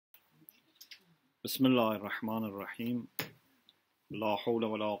بسم الله الرحمن الرحيم لا حول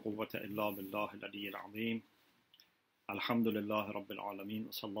ولا قوة إلا بالله العلي العظيم الحمد لله رب العالمين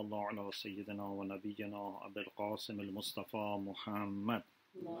وصلى الله على سيدنا ونبينا أبي القاسم المصطفى محمد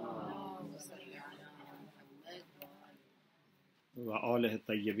وآله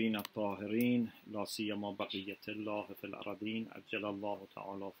الطيبين الطاهرين لا سيما بقية الله في الأرضين عجل الله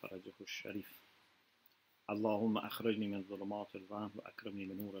تعالى فرجه الشريف اللهم أخرجني من ظلمات الوهم وأكرمني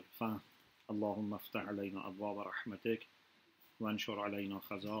من نور الفهم اللهم افتح علينا أبواب رحمتك وانشر علينا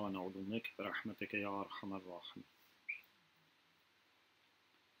خزائن علومك برحمتك يا أرحم الراحمين.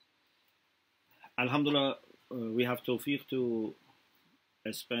 Alhamdulillah, we have tawfiq to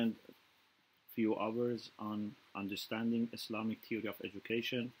spend few hours on understanding Islamic theory of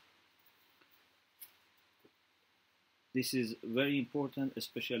education. This is very important,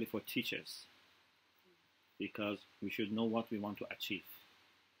 especially for teachers, because we should know what we want to achieve.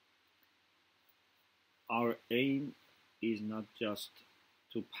 Our aim is not just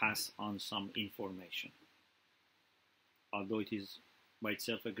to pass on some information, although it is by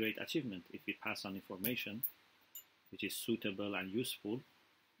itself a great achievement if we pass on information which is suitable and useful,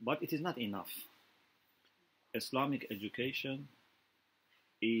 but it is not enough. Islamic education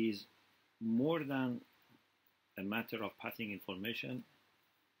is more than a matter of passing information,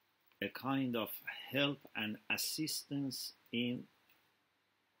 a kind of help and assistance in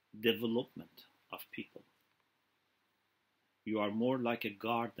development of people. You are more like a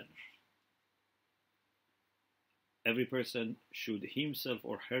gardener. Every person should himself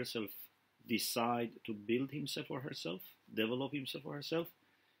or herself decide to build himself or herself, develop himself or herself,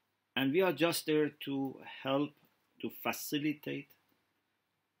 and we are just there to help, to facilitate,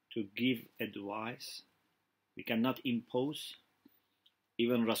 to give advice. We cannot impose.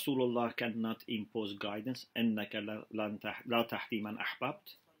 Even Rasulullah cannot impose guidance. إِنَّكَ لَا تَهْدِي مَنْ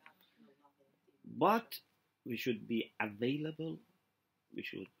أَحْبَبْتَ. But we should be available, we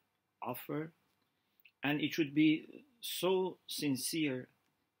should offer, and it should be so sincere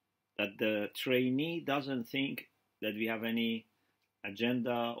that the trainee doesn't think that we have any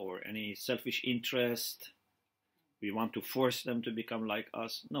agenda or any selfish interest. We want to force them to become like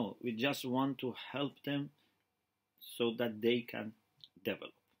us. No, we just want to help them so that they can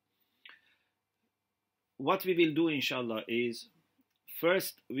develop. What we will do, inshallah, is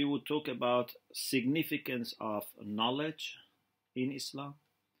first we will talk about significance of knowledge in Islam,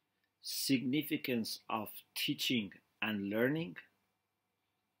 significance of teaching and learning,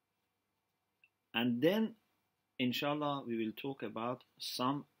 and then inshallah we will talk about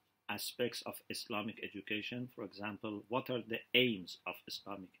some aspects of Islamic education. For example, what are the aims of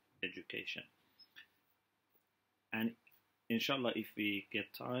Islamic education? And inshallah, if we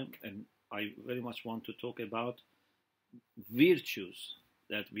get time, and I very much want to talk about virtues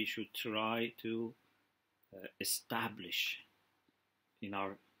that we should try to establish in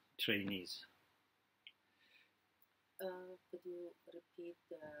our trainees. Could you repeat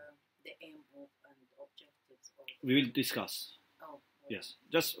the aim of and objectives of? We will discuss. Oh. Yes.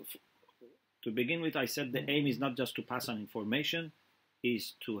 Just to begin with, I said the aim is not just to pass on information,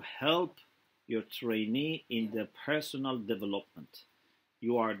 is to help your trainee in the personal development.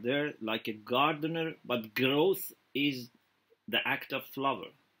 You are there like a gardener, but growth is the act of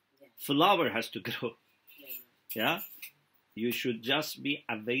flower. Yeah. Flower has to grow. Yeah? You should just be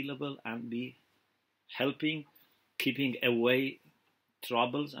available and be helping, keeping away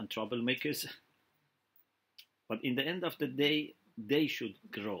troubles and troublemakers. But in the end of the day, they should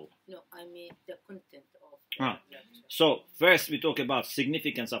grow. No, I mean the content of the lecture. So first we talk about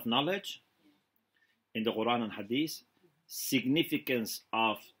significance of knowledge in the Quran and Hadith, significance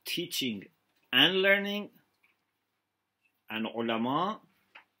of teaching and learning, and ulama.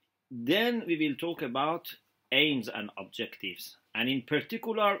 Then we will talk about aims and objectives, and in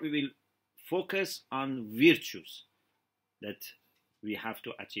particular we will focus on virtues that we have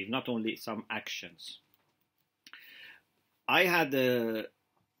to achieve, not only some actions. I had a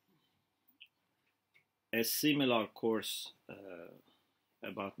similar course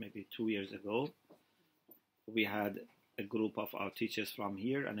about maybe 2 years ago. We had a group of our teachers from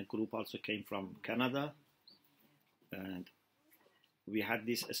here, and a group also came from Canada, and we had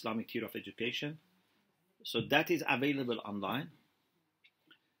this Islamic theory of education. So that is available online.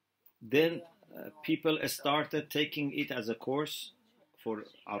 Then people started taking it as a course for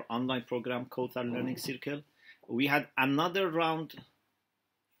our online program, Kauthar Learning Circle. We had another round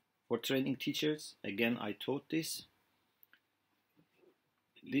for training teachers. Again, I taught this.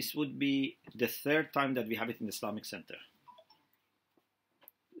 This would be the third time that we have it in the Islamic Center.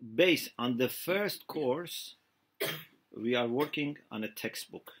 Based on the first course, we are working on a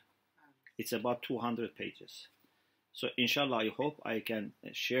textbook. It's about 200 pages. So inshallah, I hope I can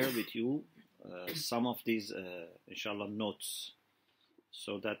share with you some of these, inshallah, notes,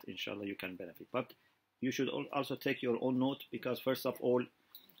 so that inshallah you can benefit. But you should also take your own note, because first of all,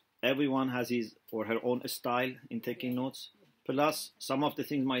 everyone has his or her own style in taking notes. Plus, some of the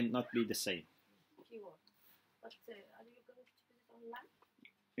things might not be the same. But are you going to put it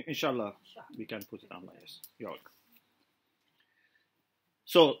online? Inshallah, we can put it online. Yes, you're welcome.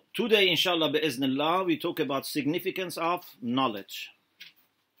 So today, inshallah, bi'iznillah, we talk about significance of knowledge.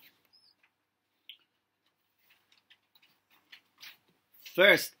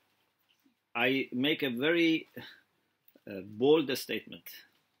 First, I make a very bold statement.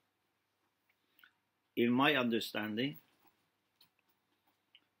 In my understanding,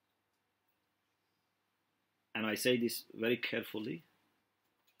 and I say this very carefully,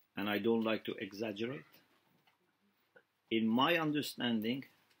 and I don't like to exaggerate, in my understanding,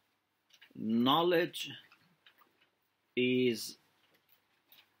 knowledge is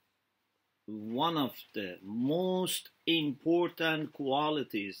one of the most important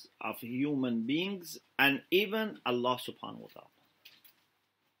qualities of human beings and even Allah subhanahu wa ta'ala.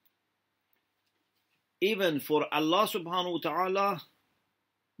 Even for Allah subhanahu wa ta'ala,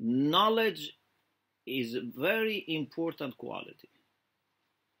 knowledge is a very important quality.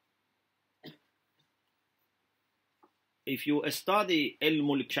 If you study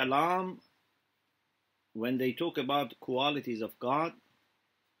Ilmul Kalam, when they talk about qualities of God,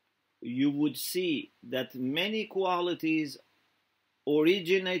 you would see that many qualities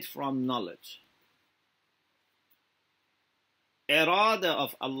originate from knowledge. Irada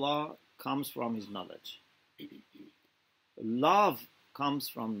of Allah comes from His knowledge. Love comes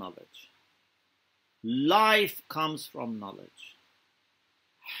from knowledge. Life comes from knowledge.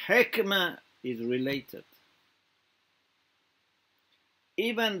 Hikmah is related.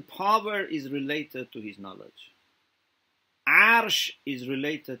 Even power is related to His knowledge. Arsh is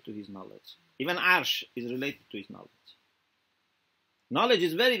related to His knowledge. Even Arsh is related to His knowledge. Knowledge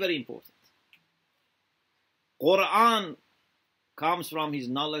is very, very important. Quran comes from His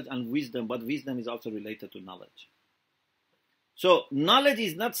knowledge and wisdom, but wisdom is also related to knowledge. So knowledge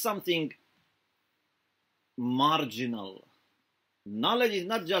is not something marginal. Knowledge is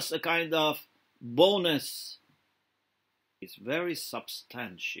not just a kind of bonus. It's very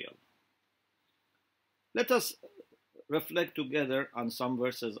substantial. Let us reflect together on some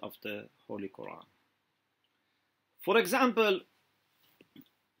verses of the Holy Quran. For example,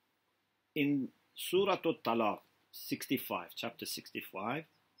 in Surah Al-Talaq 65, chapter 65,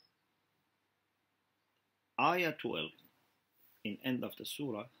 ayah 12, in end of the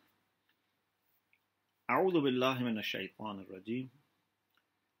surah, أعوذ بالله من الشيطان الرجيم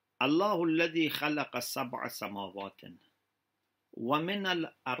الله الذي خلق سبع سماوات ومن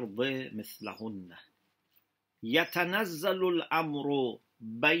الأرض مثلهن يتنزل الأمر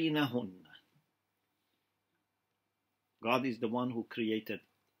بينهن. God is the one who created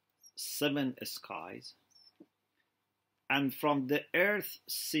 7 skies, and from the earth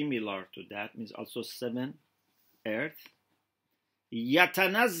similar to that means also 7 earth.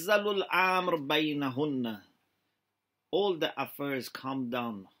 يتنزل الأمر بينهن. All the affairs come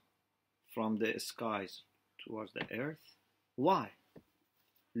down from the skies towards the earth. Why?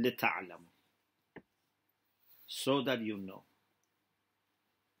 لتعلم. So that you know.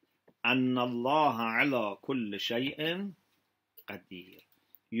 أن الله على كل شيء قدير.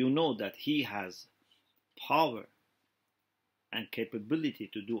 You know that He has power and capability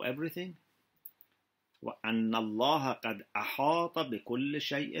to do everything. وأن الله قد أحاط بكل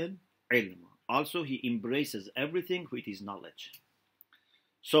شيء علما. Also, He embraces everything with His knowledge.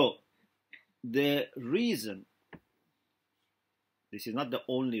 So, the reason, this is not the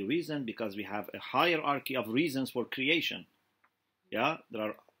only reason, because we have a hierarchy of reasons for creation. Yeah, there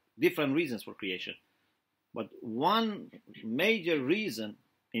are different reasons for creation. But one major reason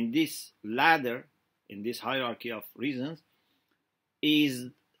in this ladder, in this hierarchy of reasons,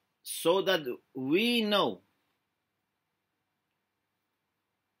 is so that we know.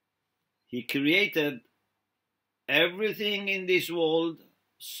 He created everything in this world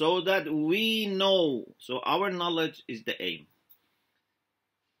so that we know. So our knowledge is the aim.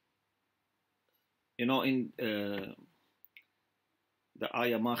 You know, in the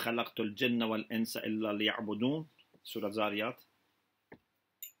ayah ما خلقت الجن والإنس إلا ليعبدون, Surah Zariyat,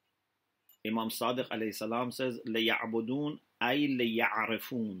 Imam Sadiq alayhi salam says ليعبدون أي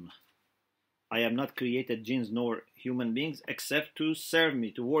ليعرفون. I am not created jinns nor human beings except to serve me,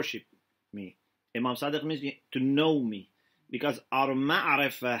 to worship me. Imam Sadiq means to know me, because our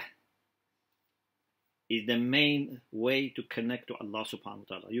ma'rifah is the main way to connect to Allah subhanahu wa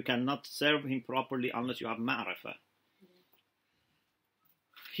ta'ala. You cannot serve Him properly unless you have ma'rifah.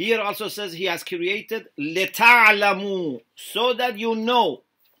 Here also says He has created لِتَعْلَمُوا, so that you know.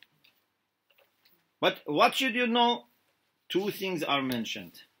 But what should you know? Two things are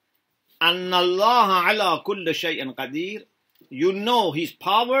mentioned. أَنَّ اللَّهَ عَلَى كُلِّ شَيْءٍ قَدِيرٌ. You know His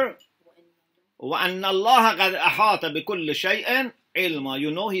power. وَأَنَّ اللَّهَ قَدْ أَحَاطَ بِكُلِّ شَيْءٍ عِلْمًا.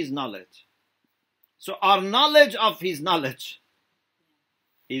 You know His knowledge. So our knowledge of His knowledge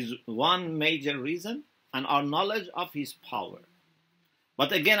is one major reason, and our knowledge of His power.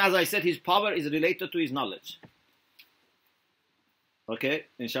 But again, as I said, His power is related to His knowledge. Okay,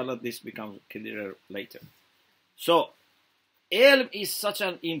 inshallah this becomes clearer later. So, ilm is such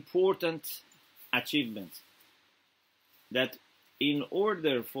an important achievement that in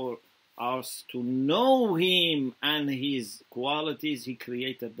order for us to know Him and His qualities, He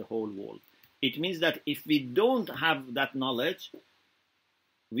created the whole world. It means that if we don't have that knowledge,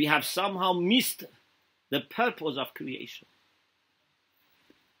 we have somehow missed the purpose of creation.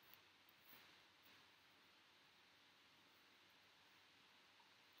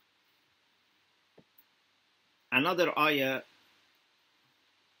 Another ayah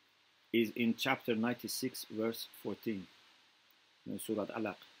is in chapter 96, verse 14, in Surah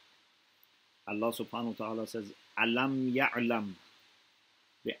Alaq. Allah subhanahu wa ta'ala says, Alam ya'lam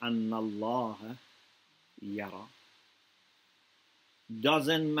bi'anna Allah yara.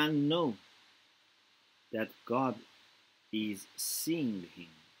 Doesn't man know that God is seeing him?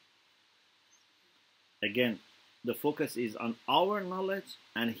 Again, the focus is on our knowledge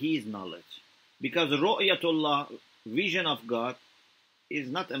and His knowledge. Because ru'yatullah, vision of God, is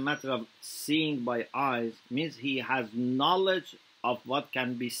not a matter of seeing by eyes, means He has knowledge of what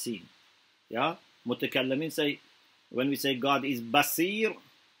can be seen. Yeah? Mutakallamin say, when we say God is basir,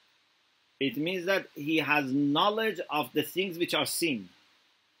 it means that He has knowledge of the things which are seen.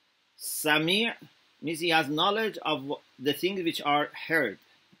 Sami' means He has knowledge of the things which are heard.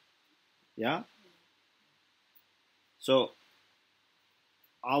 Yeah? So,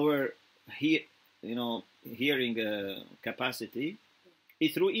 our hearing capacity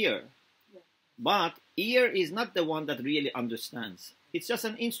is through ear. But ear is not the one that really understands. It's just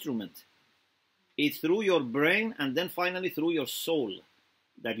an instrument. It's through your brain and then finally through your soul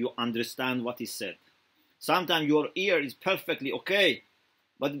that you understand what is said. Sometimes your ear is perfectly okay,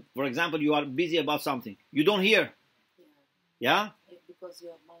 but for example, you are busy about something. You don't hear. Yeah? Because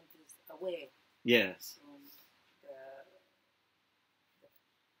your mind is away. Yes. From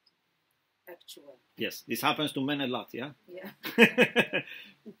the actual. Yes, this happens to men a lot, yeah? Yeah.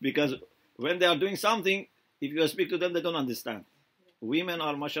 Because when they are doing something, if you speak to them, they don't understand. Women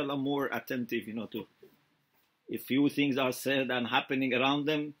are, mashallah, more attentive, to if few things are said and happening around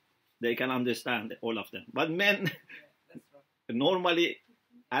them, they can understand all of them. But men, normally,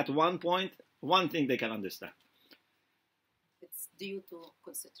 at one point, one thing they can understand. It's due to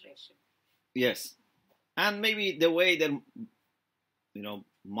concentration. Yes. And maybe the way their,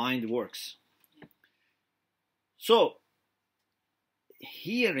 mind works. So,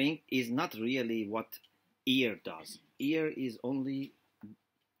 hearing is not really what ear does. Ear is only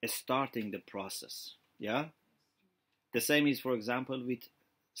starting the process. Yeah? The same is, for example, with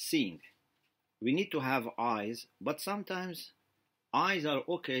seeing. We need to have eyes, but sometimes eyes are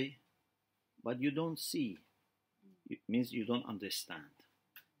okay, but you don't see. It means you don't understand.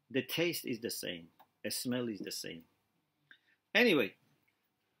 The taste is the same. The smell is the same. Anyway,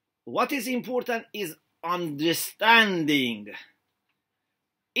 what is important is understanding.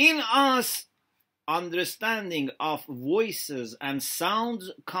 In us, understanding of voices and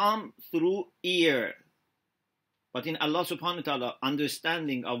sounds come through ear. But in Allah subhanahu wa ta'ala,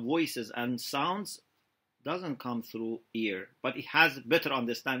 understanding of voices and sounds doesn't come through ear, but it has better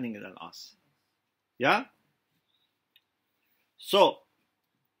understanding than us. Yeah? So,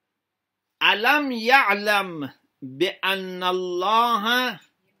 Alam ya'lam bi'anna Allah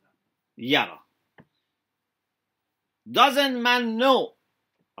yara. Doesn't man know?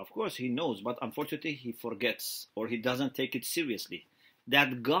 Of course he knows, but unfortunately he forgets or he doesn't take it seriously.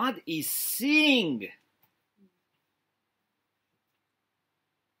 That God is seeing.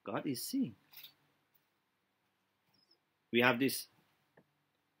 God is seeing. We have this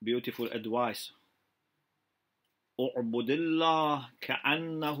beautiful advice. اعبد الله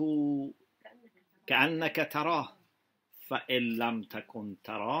كأنك تراه فإن لم تكن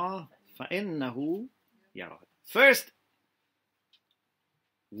تراه فإنه يراك. First,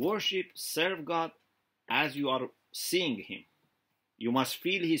 worship, serve God as you are seeing Him. You must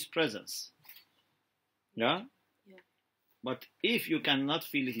feel His presence. Yeah? But if you cannot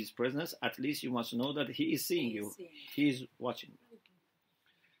feel his presence, at least you must know that he is seeing you. He is watching.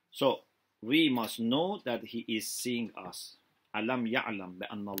 So we must know that he is seeing us. Alam ya'lam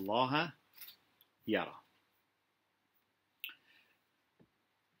bi'anna Allah yara.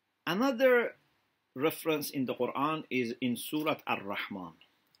 Another reference in the Quran is in Surah Ar-Rahman.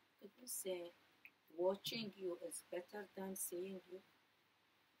 Could you say watching you is better than seeing you?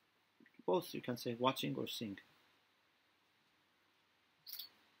 Both, you can say watching or seeing.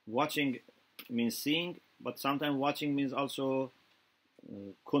 Watching means seeing, but sometimes watching means also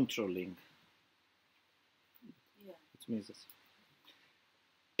controlling. Yeah. It means this.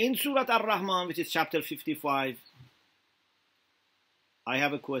 In Surah Ar-Rahman, which is chapter 55, I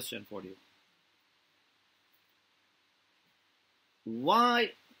have a question for you.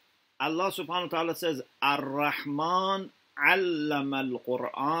 Why Allah subhanahu wa ta'ala says Ar-Rahman allama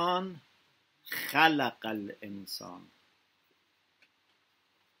al-Quran khalaqa al-insan?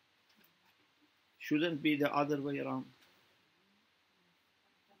 Shouldn't be the other way around.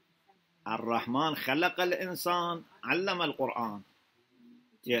 Ar-Rahman khalaqa al-insan allama al-Quran.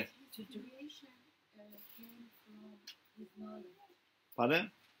 Yes. The creation came from his knowledge.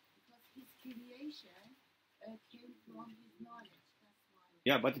 Pardon? Because his creation came from his knowledge. That's why.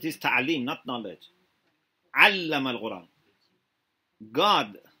 Yeah, but it is ta'aleem, not knowledge. Allama al-Quran.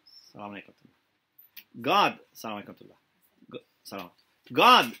 God,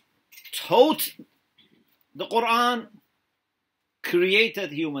 God taught the Quran,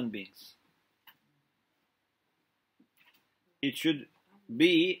 created human beings. It should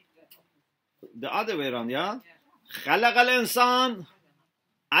be the other way around, yeah? خلق الإنسان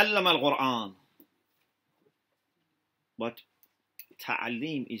علم القرآن. But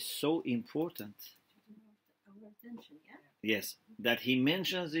ta'aleem is so important. Our attention, yeah? Yes, that he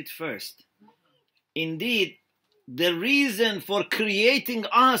mentions it first. Indeed, the reason for creating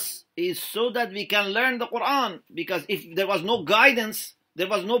us is so that we can learn the Quran. Because if there was no guidance, there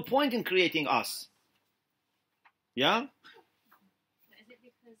was no point in creating us. Yeah? Is it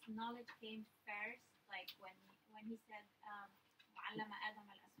because knowledge came first? Like when he said, وَعَلَّمَ آدَمَ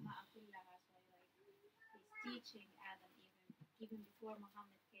الْأَسْمَاءَ كُلَّهَا, so like he's teaching Adam even before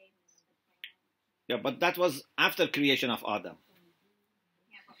Muhammad came in the Quran. Yeah, but that was after creation of Adam.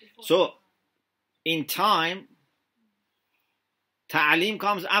 Yeah, but before So, in time, ta'aleem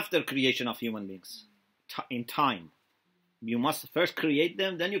comes after creation of human beings. In time. You must first create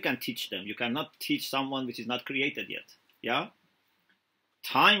them, then you can teach them. You cannot teach someone which is not created yet. Yeah?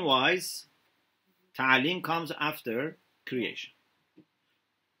 Time-wise, ta'aleem comes after creation.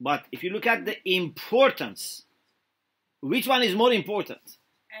 But if you look at the importance, which one is more important?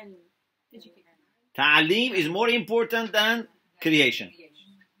 And Ta'aleem is more important than creation.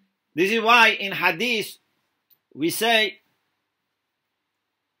 This is why in hadith we say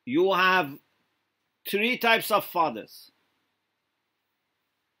you have three types of fathers.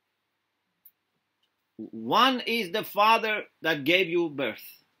 One is the father that gave you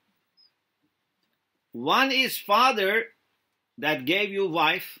birth. One is father that gave you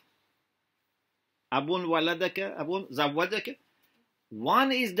wife. Abun waladaka, abun zawadaka.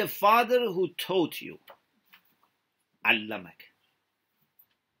 One is the father who taught you. Allamak.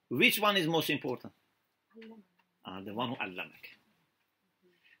 Which one is most important? The one who allamak.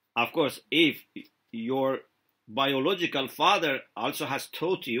 Of course, if your biological father also has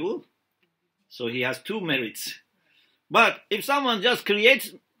taught you, so he has two merits. But if someone just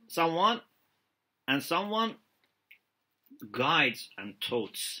creates someone and someone guides and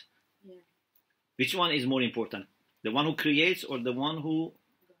taught, which one is more important? The one who creates or the one who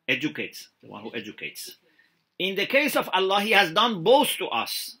educates? The one who educates. In the case of Allah, He has done both to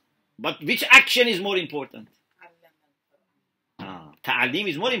us. But which action is more important? Ta'aleem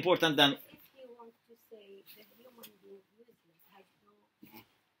is more important than... If you want to say the human being useless has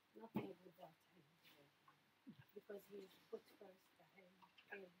nothing without him, because he put first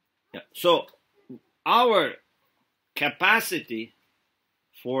him. Yeah. So, our capacity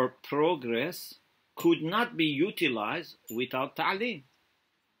for progress could not be utilized without ta'aleem.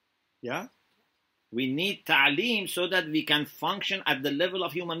 Yeah? We need ta'aleem so that we can function at the level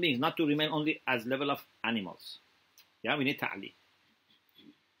of human beings, not to remain only as level of animals. Yeah, we need ta'aleem.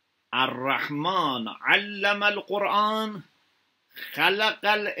 Ar-Rahman allama al-Quran khalaqa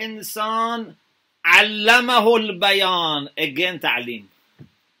al-insan allamahu al-bayan. Again ta'aleem.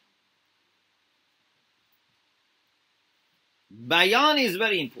 Bayan is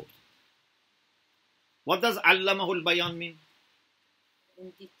very important. What does allamahu al-bayan mean?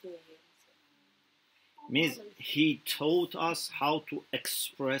 in detail. Means he taught us how to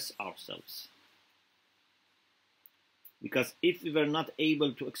express ourselves. Because if we were not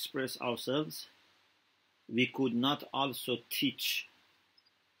able to express ourselves, we could not also teach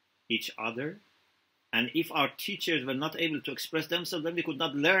each other. And if our teachers were not able to express themselves, then we could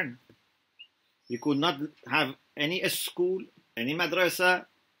not learn. We could not have any school, any madrasa,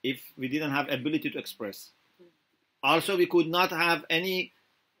 if we didn't have ability to express. Also, we could not have any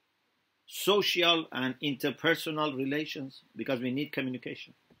social and interpersonal relations because we need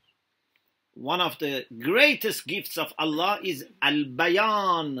communication. One of the greatest gifts of Allah is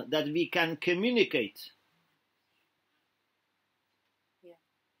al-bayan, that we can communicate. Yeah.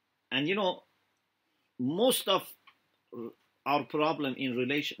 And you know, most of our problem in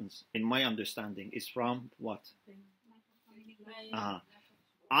relations, in my understanding, is from what?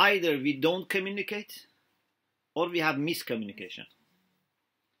 Either we don't communicate or we have miscommunication.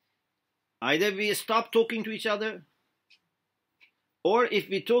 Either we stop talking to each other, or if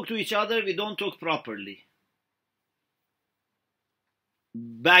we talk to each other, we don't talk properly.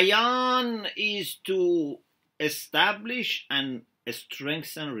 Bayan is to establish and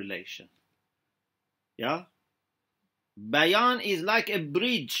strengthen relation. Yeah? Bayan is like a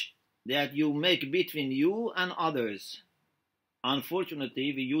bridge that you make between you and others.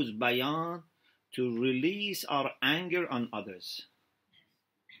 Unfortunately, we use bayan to release our anger on others.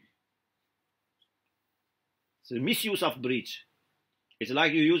 It's a misuse of bridge. It's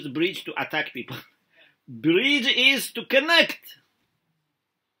like you use the bridge to attack people. Bridge is to connect,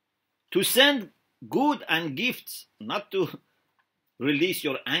 to send good and gifts, not to release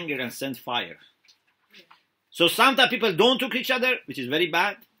your anger and send fire. So sometimes people don't talk to each other, which is very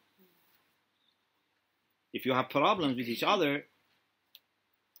bad. If you have problems with each other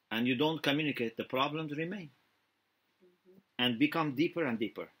and you don't communicate, the problems remain and become deeper and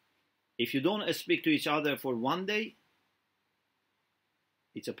deeper. If you don't speak to each other for 1 day,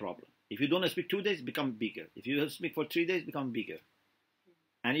 it's a problem. If you don't speak 2 days, it becomes bigger. If you don't speak for 3 days, it becomes bigger.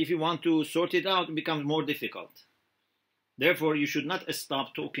 And if you want to sort it out, it becomes more difficult. Therefore, you should not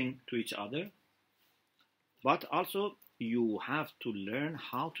stop talking to each other, but also you have to learn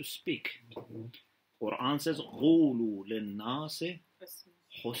how to speak. Quran says, قُولُوا لِلنَّاسِ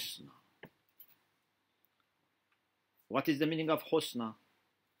حُسْنًا. What is the meaning of husna?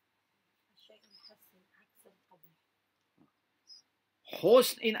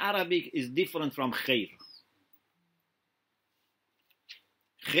 Husn in Arabic is different from khair.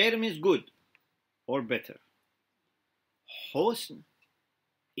 Khair means good or better. Husn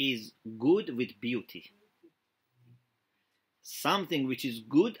is good with beauty. Something which is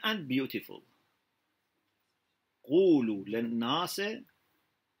good and beautiful. قُولُوا لِلنَّاسِ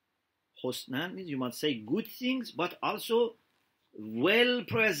حُسْنًا means you must say good things, but also well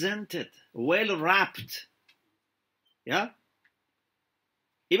presented, well wrapped. Yeah?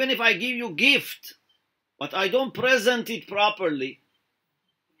 Even if I give you gift, but I don't present it properly.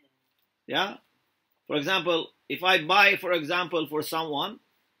 Yeah? For example, if I buy, for example, for someone,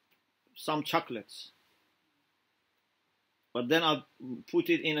 some chocolates, but then I'll put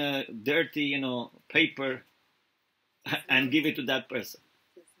it in a dirty, paper and give it to that person.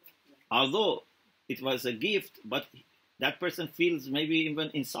 Although it was a gift, but that person feels maybe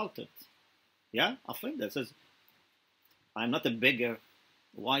even insulted. Yeah? Offended. Says, I'm not a beggar.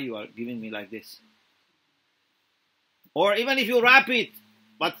 Why you are giving me like this? Or even if you wrap it,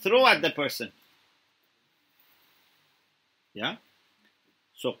 but throw at the person. Yeah?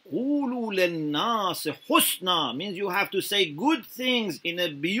 So, قُولُوا لِلنَّاسِ حُسْنًا means you have to say good things in a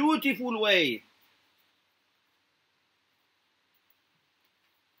beautiful way.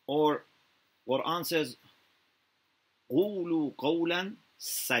 Or Quran says, قُولُوا قَوْلًا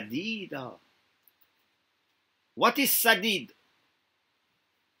سَدِيدًا. What is sadid?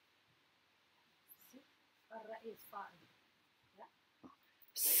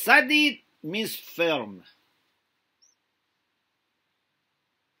 Sadid means firm.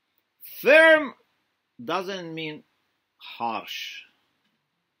 Firm doesn't mean harsh.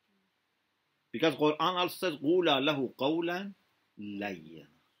 Because Quran also says, قُولَا لَهُ قَوْلًا لَيًّا.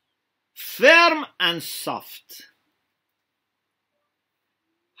 Firm and soft.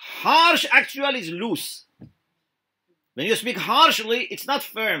 Harsh actually is loose. When you speak harshly, it's not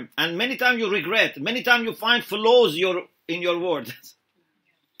firm. And many times you regret. Many times you find flaws in your words.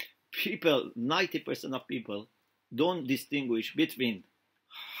 People, 90% of people don't distinguish between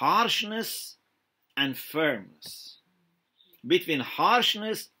harshness and firmness. Between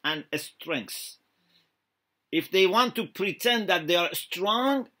harshness and strength. If they want to pretend that they are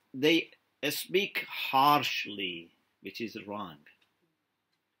strong, they speak harshly, which is wrong.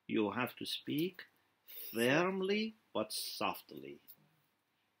 You have to speak firmly but softly.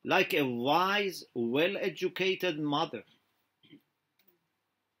 like a wise, well-educated mother.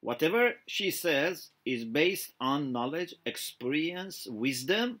 Whatever she says is based on knowledge, experience,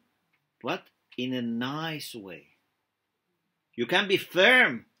 wisdom, but in a nice way. You can be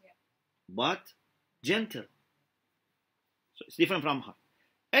firm, but gentle. So it's different from her.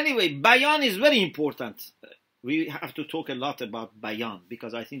 Anyway, bayan is very important. We have to talk a lot about bayan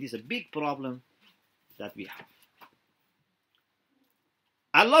because I think it's a big problem that we have.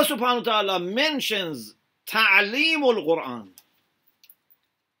 Allah subhanahu wa ta'ala mentions ta'aleemul Quran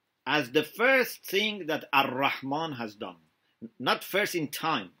as the first thing that Ar-Rahman has done. Not first in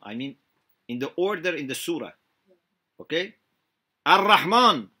time, I mean in the order in the surah. Okay?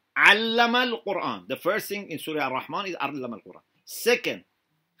 Ar-Rahman, allama al-Quran. The first thing in Surah Ar-Rahman is allama al-Quran. Second,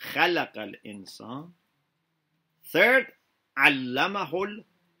 خلق الإنسان. Third, علمه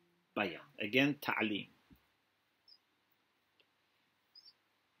البيان. Again, ta'aleem.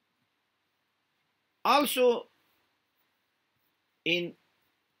 Also, in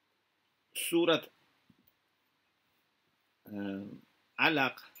Surah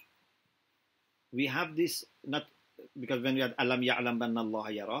Alaq, we have this, not because when we had Alam Ya'lam Banna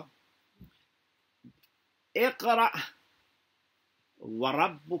Allah Yara, Iqra wa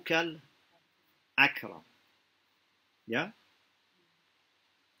Rabbukal Akram. Yeah?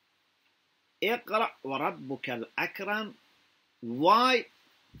 Iqra wa Rabbukal Akram. Why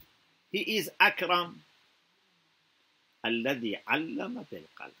he is Akram? Alladhi allama bil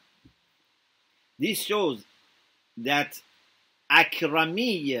qalam. This shows that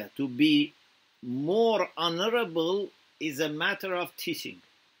Akramiyya, to be more honorable, is a matter of teaching.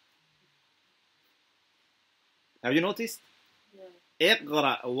 Have you noticed? Yeah.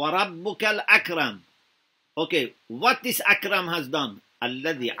 Iqra wa rabbukal akram. Okay, what this Akram has done?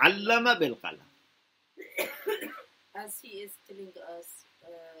 Alladhi allama bil qalam. As he is telling us,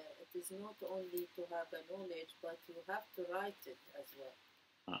 it is not only to have a knowledge, but you have to write it as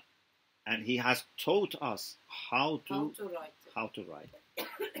well. And he has taught us how to write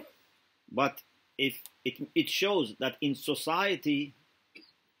it. But if it shows that in society,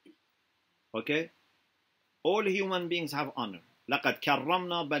 okay, all human beings have honor. لَقَدْ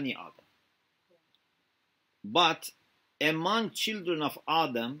كَرَّمْنَا بَنِي آدَمَ. But among children of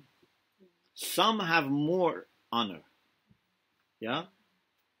Adam, some have more honor. Yeah?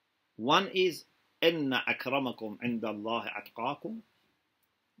 One is إِنَّ أَكْرَمَكُمْ عِنْدَ اللَّهِ أَتْقَاكُمْ.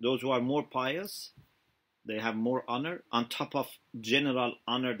 Those who are more pious, they have more honor on top of general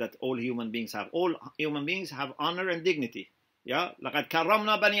honor that all human beings have. All human beings have honor and dignity. Yeah? لَقَدْ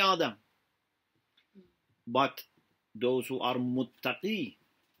كَرَّمْنَا بَنِي آدَمَ. But those who are muttaqi,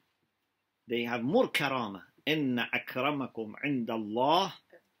 they have more karama. إِنَّ أَكْرَمَكُمْ عِنْدَ اللَّهِ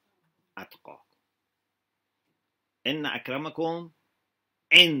أَتْقَاكُمْ. إِنَّ أَكْرَمَكُمْ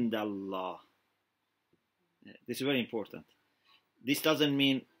عِنْدَ اللَّهِ. This is very important. This doesn't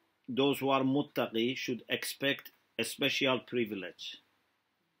mean those who are muttaqi should expect a special privilege.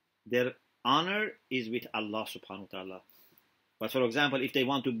 Their honor is with Allah subhanahu wa ta'ala. But for example, if they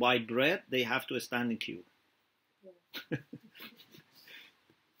want to buy bread, they have to stand in queue.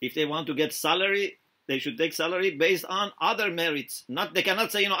 If they want to get salary, they should take salary based on other merits. Not, they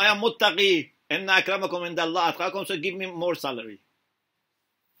cannot say, I am muttaqi, inna akramakum indallah atqakum, so give me more salary.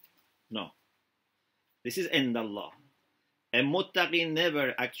 No. This is indallah. A muttaqi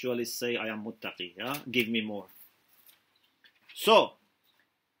never actually say, I am muttaqi. Yeah? Give me more. So,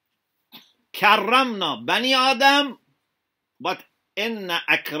 karramna bani Adam, but inna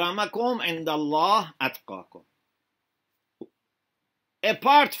akramakum indallah atqakum.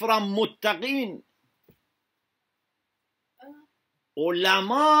 Apart from muttaqin,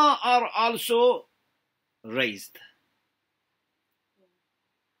 ulama are also raised.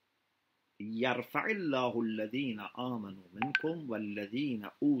 يرفع الله الذين آمنوا منكم والذين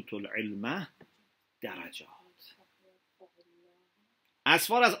أوتوا العلم درجات. As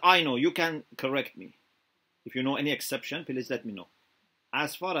far as I know, you can correct me. If you know any exception, please let me know.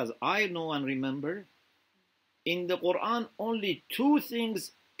 As far as I know and remember, in the Quran, only two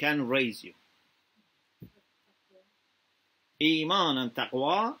things can raise you. Iman and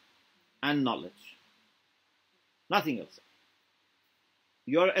taqwa and knowledge. Nothing else.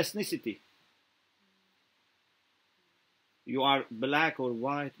 Your ethnicity. You are black or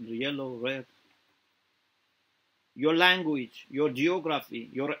white, yellow, red. Your language, your geography,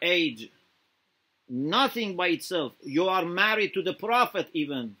 your age. Nothing by itself. You are married to the Prophet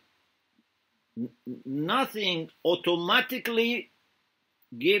even. Nothing automatically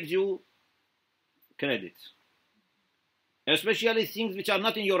gives you credit. especially things which are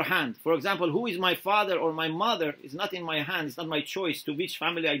not in your hand. For example, who is my father or my mother is not in my hand. It's not my choice to which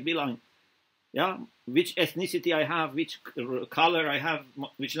family I belong. Yeah, which ethnicity I have, which color I have,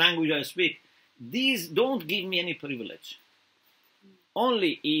 which language I speak. These don't give me any privilege.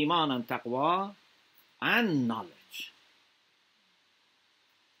 Only iman and taqwa and knowledge.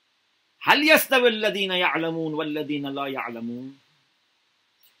 هل يستوي الذين يعلمون والذين لا يعلمون?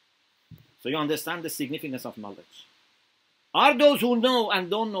 So you understand the significance of knowledge. Are those who know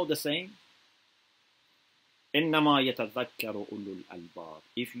and don't know the same? إنما يتذكر أولو الألباب.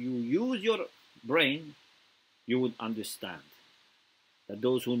 If you use your brain, you would understand that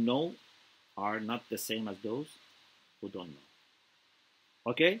those who know are not the same as those who don't know.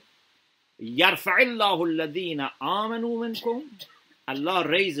 Okay? يرفع الله الذين آمنوا منكم. Allah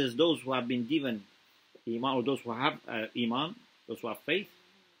raises those who have been given iman, or those who have iman, those who have faith,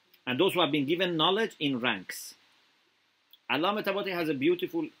 and those who have been given knowledge in ranks. Allama Tabatabai has a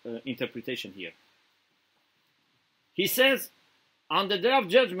beautiful interpretation here. He says, on the day of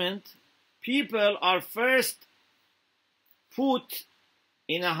judgment, people are first put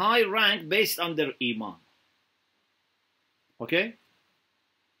in a high rank based on their iman. Okay?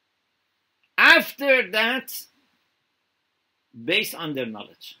 After that, based on their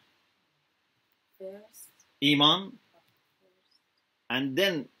knowledge. First, Iman, and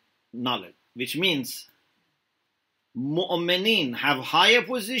then knowledge, which means mu'mineen have higher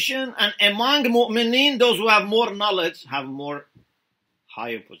position, and among mu'mineen, those who have more knowledge have more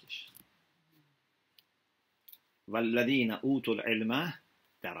higher position. وَالَّذِينَ أُوتُوا الْعِلْمَ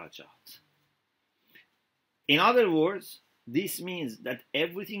دَرَجَاتٍ. In other words, this means that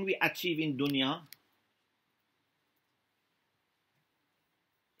everything we achieve in dunya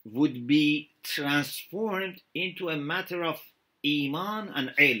would be transformed into a matter of iman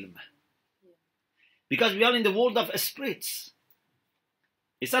and ilm. Because we are in the world of spirits.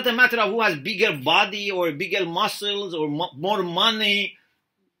 It's not a matter of who has bigger body or bigger muscles or more money,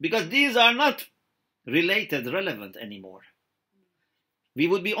 because these are not relevant anymore. We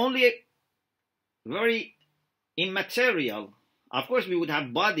would be only very immaterial. Of course, we would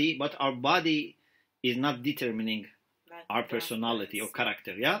have body, but our body is not determining our personality or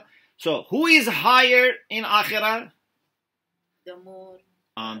character. Yeah. So, who is higher in akhirah? the more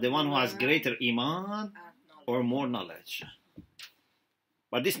The one who has greater iman or more knowledge.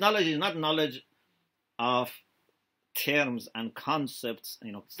 But this knowledge is not knowledge of terms and concepts.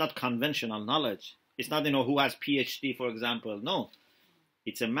 It's not conventional knowledge. It's not, who has PhD, for example. No.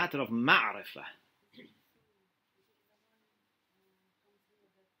 It's a matter of ma'rifah.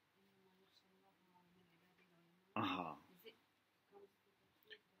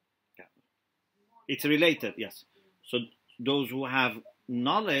 It's related, yes. So those who have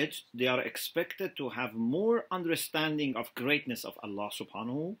knowledge, they are expected to have more understanding of greatness of Allah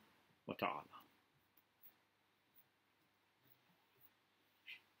subhanahu wa ta'ala.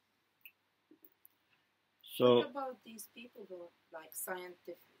 So, what about these people who are like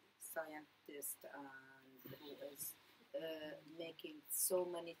scientists and who is making so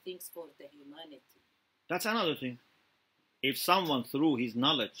many things for the humanity? That's another thing. If someone through his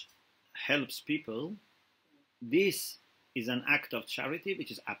knowledge helps people, this is an act of charity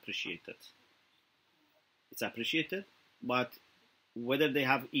which is appreciated. It's appreciated, but whether they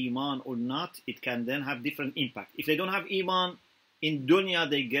have iman or not, it can then have different impact. If they don't have iman, in dunya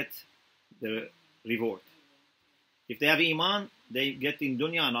they get the reward. If they have iman, they get in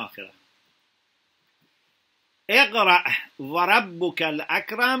dunya and akhirah. اقرأ وربك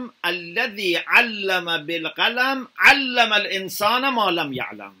الأكرم الذي علم بالقلم علم الإنسان ما لم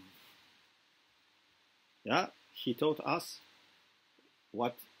يعلم. Yeah, he taught us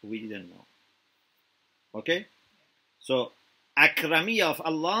what we didn't know. Okay? So, Akramiyya of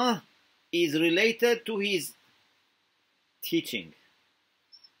Allah is related to his teaching.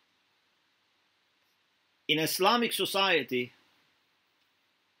 In Islamic society,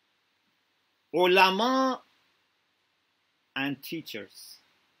 ulama and teachers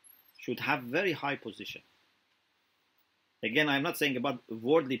should have very high position. Again, I'm not saying about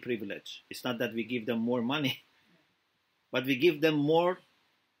worldly privilege. It's not that we give them more money, but we give them more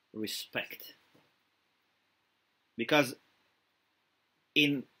respect. Because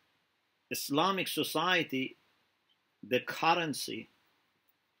in Islamic society, the currency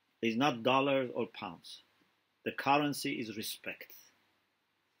is not dollars or pounds. The currency is respect.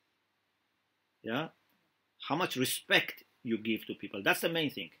 Yeah? How much respect you give to people. That's the main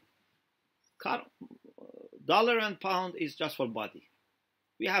thing. Dollar and pound is just for body.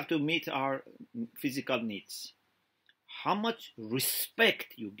 We have to meet our physical needs. How much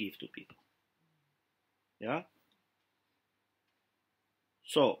respect you give to people. Yeah?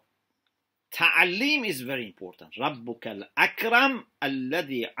 So, ta'aleem is very important. رَبُّكَ الْأَكْرَمُ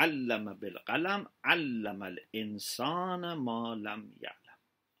الَّذِي عَلَّمَ بِالْقَلَمِ عَلَّمَ الْإِنسَانَ مَا لَمْ يَعْلَمْ.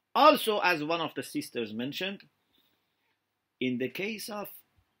 Also, as one of the sisters mentioned, in the case of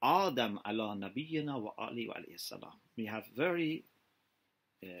Adam ala nabiyyina wa ali wa alayhi salam, we have very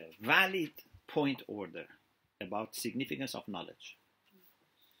valid point order about significance of knowledge.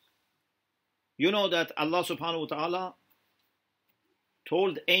 You know that Allah subhanahu wa ta'ala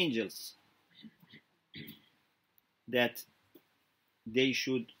told angels that they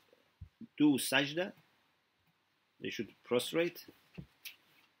should do sajda, they should prostrate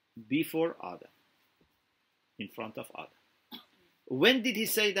before Adam, in front of Adam. When did he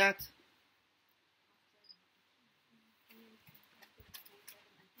say that?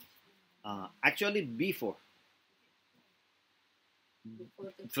 Actually, before.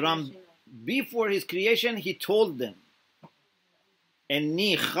 Before his creation, he told them,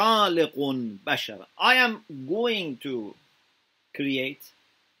 إِنِّي خَالِقٌ بَشَرًا, I am going to create,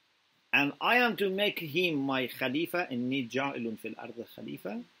 and I am to make him my Khalifa. إِنِّي جَاعِلٌ فِي الْأَرْضِ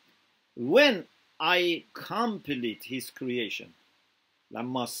خَلِيفَةً. When I complete his creation,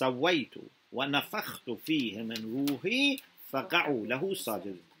 لما سويت ونفخت فيه من روحي فقعوا له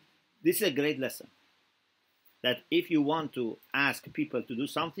ساجدين. This is a great lesson. That if you want to ask people to do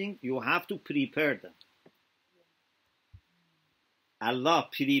something, you have to prepare them. Allah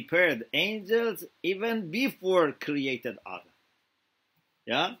prepared angels even before created Adam.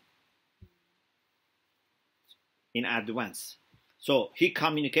 Yeah? In advance. So he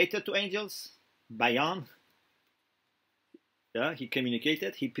communicated to angels, bayan. Yeah, he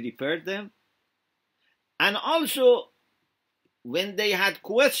communicated, he prepared them. And also, when they had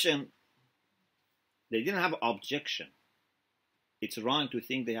question, they didn't have objection. It's wrong to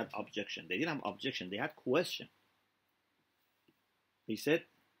think they had objection. They didn't have objection, they had question. He said,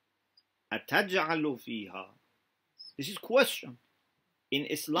 أَتَجْعَلُ فِيهَا. This is question. In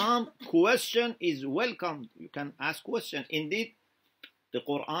Islam, question is welcome. You can ask question. Indeed, the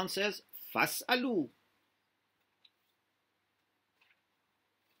Quran says, فَاسْأَلُوا.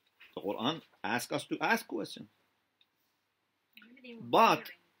 The Quran asks us to ask questions. But,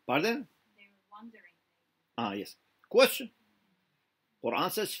 pardon? They were wondering. Yes. Question.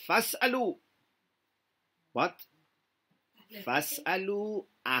 Quran says, فَاسْأَلُوا. But, فَاسْأَلُوا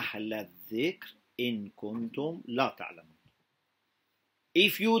أَهْلَ الذِّكْرِ إِن كُنْتُمْ لَا تَعْلَمُونَ.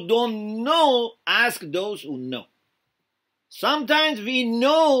 If you don't know, ask those who know. Sometimes we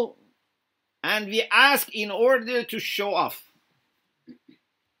know and we ask in order to show off.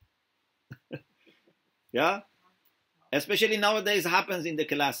 Yeah? Especially nowadays happens in the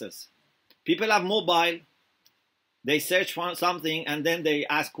classes. People have mobile, they search for something and then they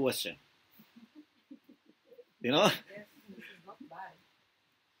ask question. You know?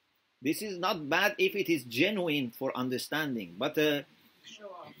 This is not bad if it is genuine for understanding, but to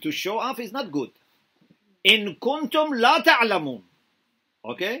show off is not good. In kuntum la ta'lamun.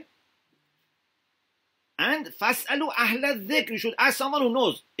 Okay? And fas'alu ahla dhikr. You should ask someone who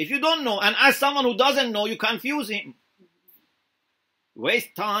knows. If you don't know and ask someone who doesn't know, you confuse him.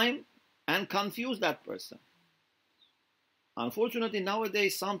 Waste time and confuse that person. Unfortunately,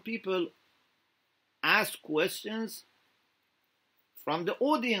 nowadays, some people ask questions from the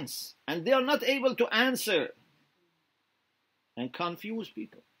audience and they are not able to answer and confuse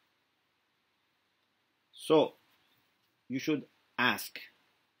people. So, you should ask.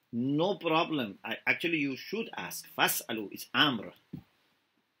 No problem. Actually, you should ask. Fas'alu is amr.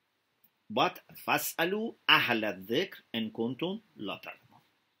 But fas'alu ahla dhikr in kuntum la ta'lamun.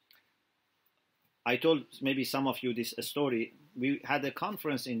 I told maybe some of you this story. We had a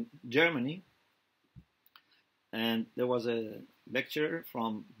conference in Germany, and there was a lecturer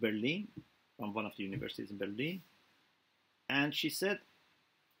from Berlin, from one of the universities in Berlin, and she said,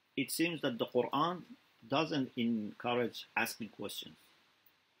 it seems that the Quran doesn't encourage asking questions.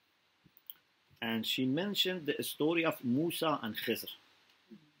 And she mentioned the story of Musa and Khizr.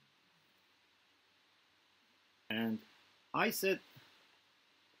 And I said,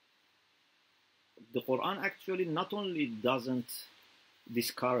 the Quran actually not only doesn't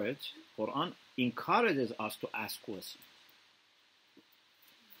discourage, Quran encourages us to ask questions.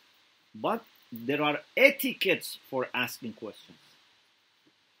 But there are etiquettes for asking questions.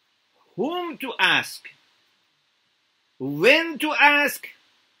 Whom to ask, when to ask,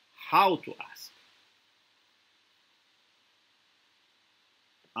 how to ask.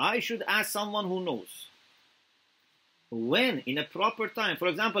 I should ask someone who knows. When? In a proper time. For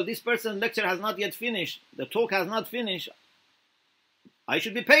example, this person's lecture has not yet finished. The talk has not finished. I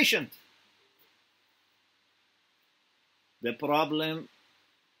should be patient. The problem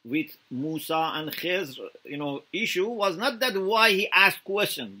with Musa and Khizr, issue was not that why he asked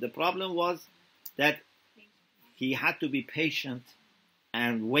question. The problem was that he had to be patient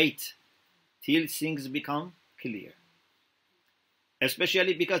and wait till things become clear.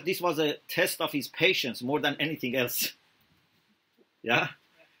 Especially because this was a test of his patience more than anything else. Yeah?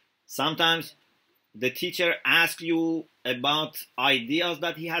 Sometimes the teacher asks you about ideas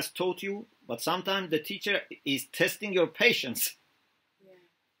that he has taught you, but sometimes the teacher is testing your patience.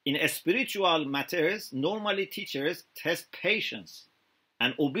 In spiritual matters, normally teachers test patience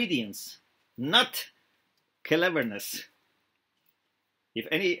and obedience, not cleverness. If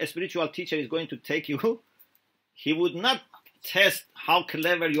any spiritual teacher is going to take you, he would not test how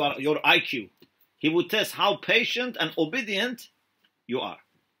clever you are, your IQ. He would test how patient and obedient you are.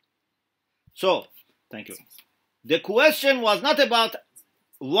 So, thank you. The question was not about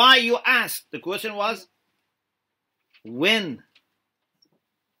why you asked. The question was when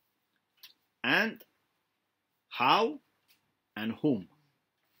and how and whom.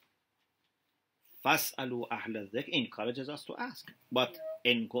 فَاسْأَلُوا أَهْلَ الذِّكْرِ encourages us to ask. But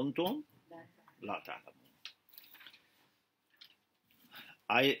إِن كُنتُمْ لَا تَعْلَمُونَ.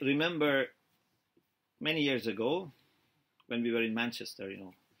 I remember many years ago when we were in Manchester,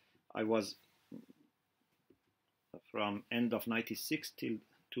 I was from end of 96 till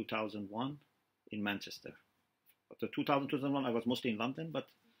 2001 in Manchester. After 2001, I was mostly in London, but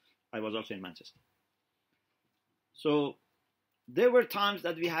I was also in Manchester. So there were times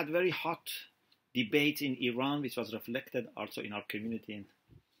that we had very hot debate in Iran, which was reflected also in our community in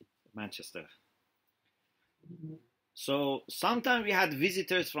Manchester. So sometimes we had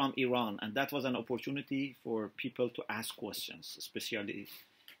visitors from Iran, and that was an opportunity for people to ask questions, especially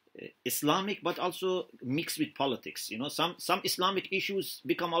Islamic, but also mixed with politics. Some Islamic issues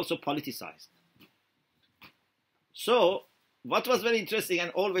become also politicized. So what was very interesting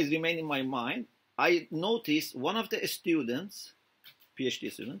and always remained in my mind, I noticed one of the students,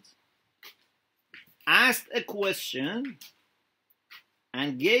 PhD students, asked a question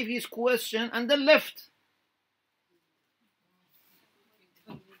and gave his question and then left.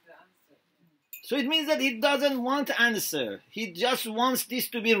 So it means that he doesn't want to answer. He just wants this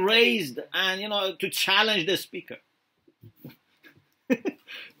to be raised and, to challenge the speaker.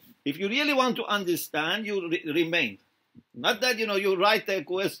 If you really want to understand, you remain. Not that, you write the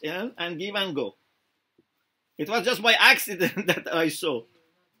question and give and go. It was just by accident that I saw.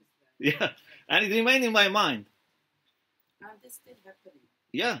 Yeah. And it remained in my mind. And this still happening.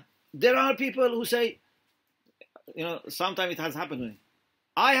 Yeah. There are people who say, sometimes it has happened to me.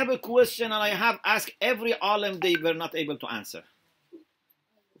 I have a question and I have asked every alim, they were not able to answer.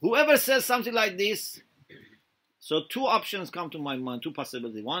 Whoever says something like this, so two options come to my mind, two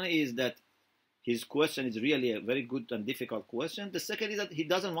possibilities. One is that his question is really a very good and difficult question. The second is that he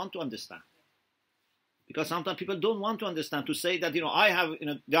doesn't want to understand. Because sometimes people don't want to understand, to say that, I have,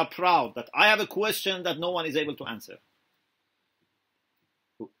 they are proud that I have a question that no one is able to answer.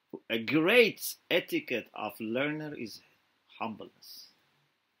 A great etiquette of learner is humbleness.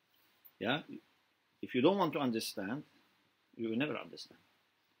 Yeah? If you don't want to understand, you will never understand.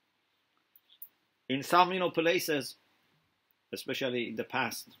 In some, places, especially in the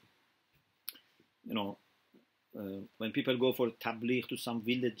past, when people go for tabligh to some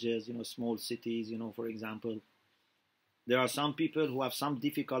villages, small cities, for example, there are some people who have some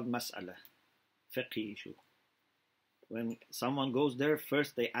difficult mas'ala, fiqh issue. When someone goes there,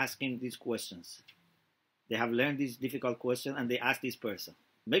 first they ask him these questions. They have learned these difficult questions and they ask this person.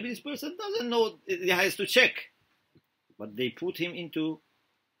 Maybe this person doesn't know, he has to check. But they put him into,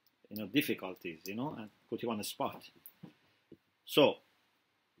 difficulties, and put him on the spot. So,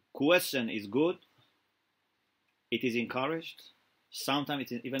 question is good. It is encouraged.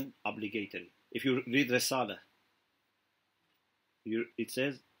 Sometimes it is even obligatory. If you read Risala, it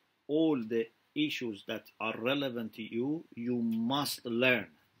says all the issues that are relevant to you, you must learn.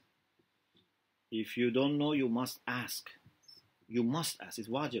 If you don't know, you must ask. You must ask. It's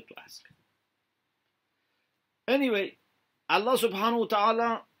wajib to ask. Anyway, Allah subhanahu wa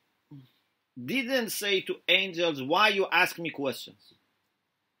ta'ala didn't say to angels, why you ask me questions?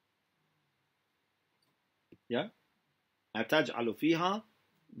 Yeah? أَتَجْعَلُ فِيهَا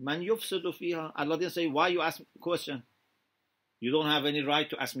مَنْ يُفْسِدُ فِيهَا. Allah didn't say, why you ask me question? You don't have any right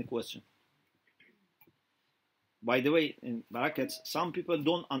to ask me question. By the way, in brackets, some people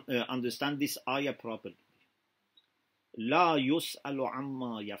don't understand this ayah properly. لا يسأل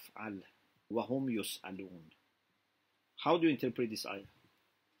عما يفعل وهم يسألون. How do you interpret this ayah?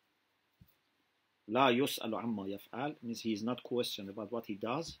 لا يسأل عما يفعل means he is not questioned about what he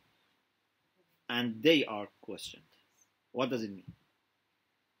does, and they are questioned. What does it mean?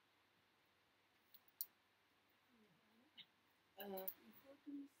 before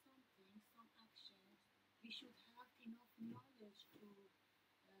doing something, some action, we should have enough knowledge to have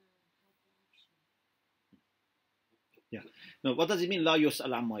the action. Yeah. No, what does it mean? La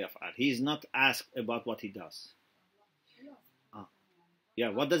yus'al amma yaf'al. He is not asked about what he does. Yeah,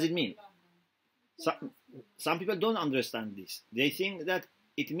 what does it mean? Some people don't understand this. They think that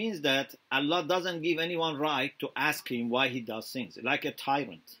it means that Allah doesn't give anyone right to ask him why he does things. Like a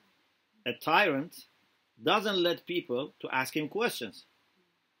tyrant. A tyrant doesn't let people to ask him questions.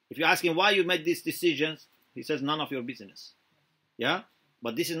 If you ask him why you made these decisions, he says none of your business. Yeah?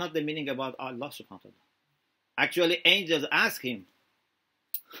 But this is not the meaning about Allah subhanahu wa ta'ala. Actually, angels ask him.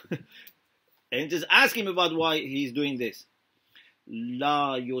 Angels ask him about why he's doing this.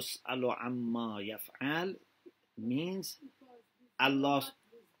 La yus'alu amma yaf'al means Allah.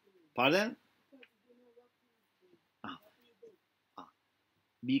 Pardon?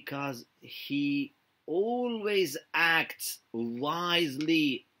 Because he always acts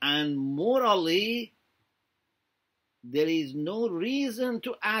wisely and morally, there is no reason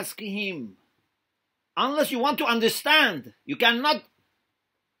to ask him. Unless you want to understand, you cannot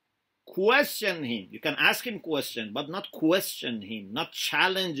question him. You can ask him questions, but not question him, not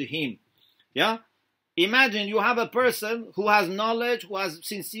challenge him. Yeah? Imagine you have a person who has knowledge, who has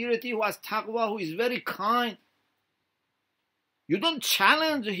sincerity, who has taqwa, who is very kind. You don't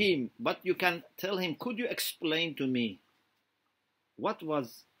challenge him, but you can tell him, could you explain to me what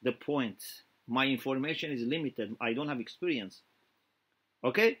was the point? My information is limited. I don't have experience.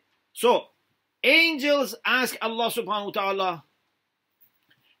 Okay? So, angels ask Allah subhanahu wa ta'ala,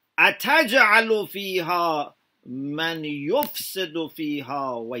 أَتَجْعَلُ فِيهَا مَنْ يُفْسِدُ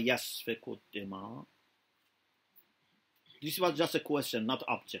فِيهَا وَيَسْفِكُ الدِّمَاءَ. This was just a question, not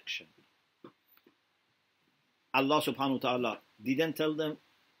objection. Allah subhanahu wa ta'ala didn't tell them,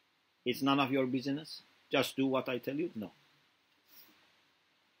 it's none of your business, just do what I tell you. No.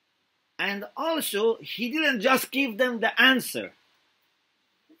 And also, he didn't just give them the answer.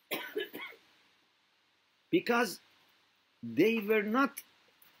 Because they were not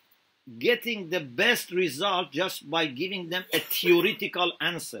getting the best result just by giving them a theoretical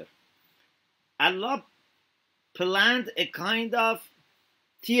answer. Allah planned a kind of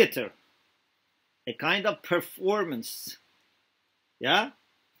theater, a kind of performance, yeah,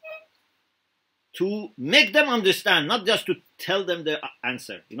 to make them understand, not just to tell them the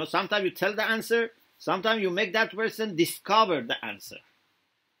answer. You know, sometimes you tell the answer, sometimes you make that person discover the answer.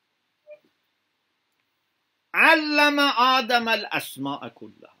 علم آدم الأسماء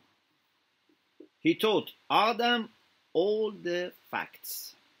كلها. He taught Adam all the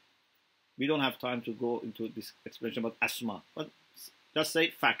facts. We don't have time to go into this explanation about asma, but just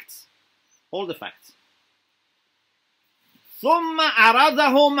say facts. All the facts. ثم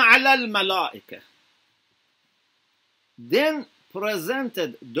عرضهم على الملائكة. Then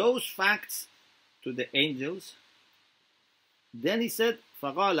presented those facts to the angels. Then he said,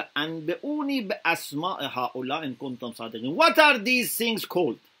 فقال أنبئوني بأسماء هؤلاء إن كنتم صادقين. What are these things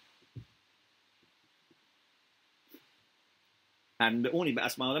called? أنبئوني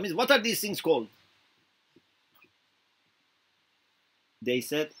بأسماء. That means, what are these things called? They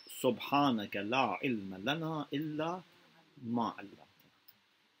said, سبحانك لا علم لنا إلا ما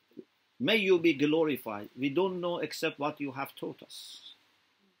علمتنا. May you be glorified. We don't know except what you have taught us.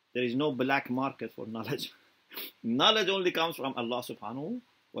 There is no black market for knowledge. Knowledge only comes from Allah subhanahu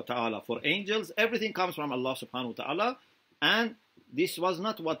wa ta'ala. For angels, everything comes from Allah subhanahu wa ta'ala. And this was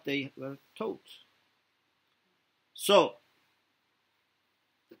not what they were taught. So,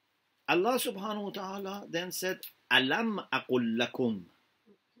 Allah subhanahu wa ta'ala then said, Alam aqul lakum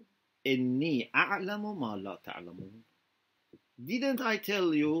inni a'lamu ma la ta'lamun. Didn't I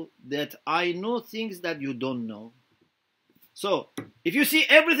tell you that I know things that you don't know? So, if you see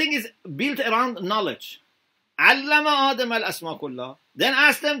everything is built around knowledge, Allama Adam al-asma kullah, then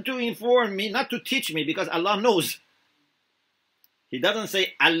ask them to inform me, not to teach me, because Allah knows. He doesn't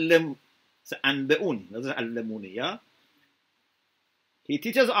say allam, say anba'uni, doesn't allamuni, yeah? He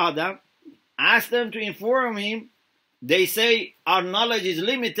teaches Adam, ask them to inform him. They say our knowledge is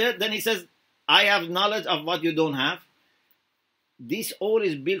limited. Then he says, I have knowledge of what you don't have. This all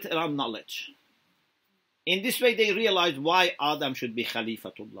is built around knowledge. In this way, they realize why Adam should be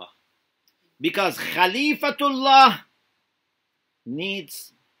Khalifatullah. Because Khalifatullah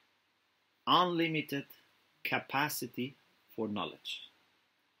needs unlimited capacity for knowledge.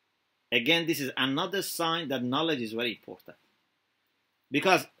 Again, this is another sign that knowledge is very important.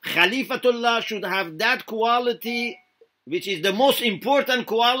 Because Khalifatullah should have that quality, which is the most important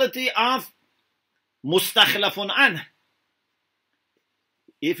quality of mustakhlafun anh.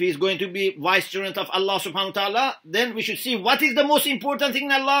 If he's going to be vicegerent of Allah subhanahu wa ta'ala, then we should see what is the most important thing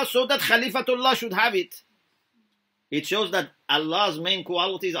in Allah so that Khalifatullah should have it. It shows that Allah's main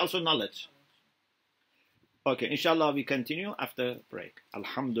quality is also knowledge. Okay, inshallah we continue after break.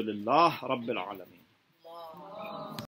 Alhamdulillah Rabbil Alameen.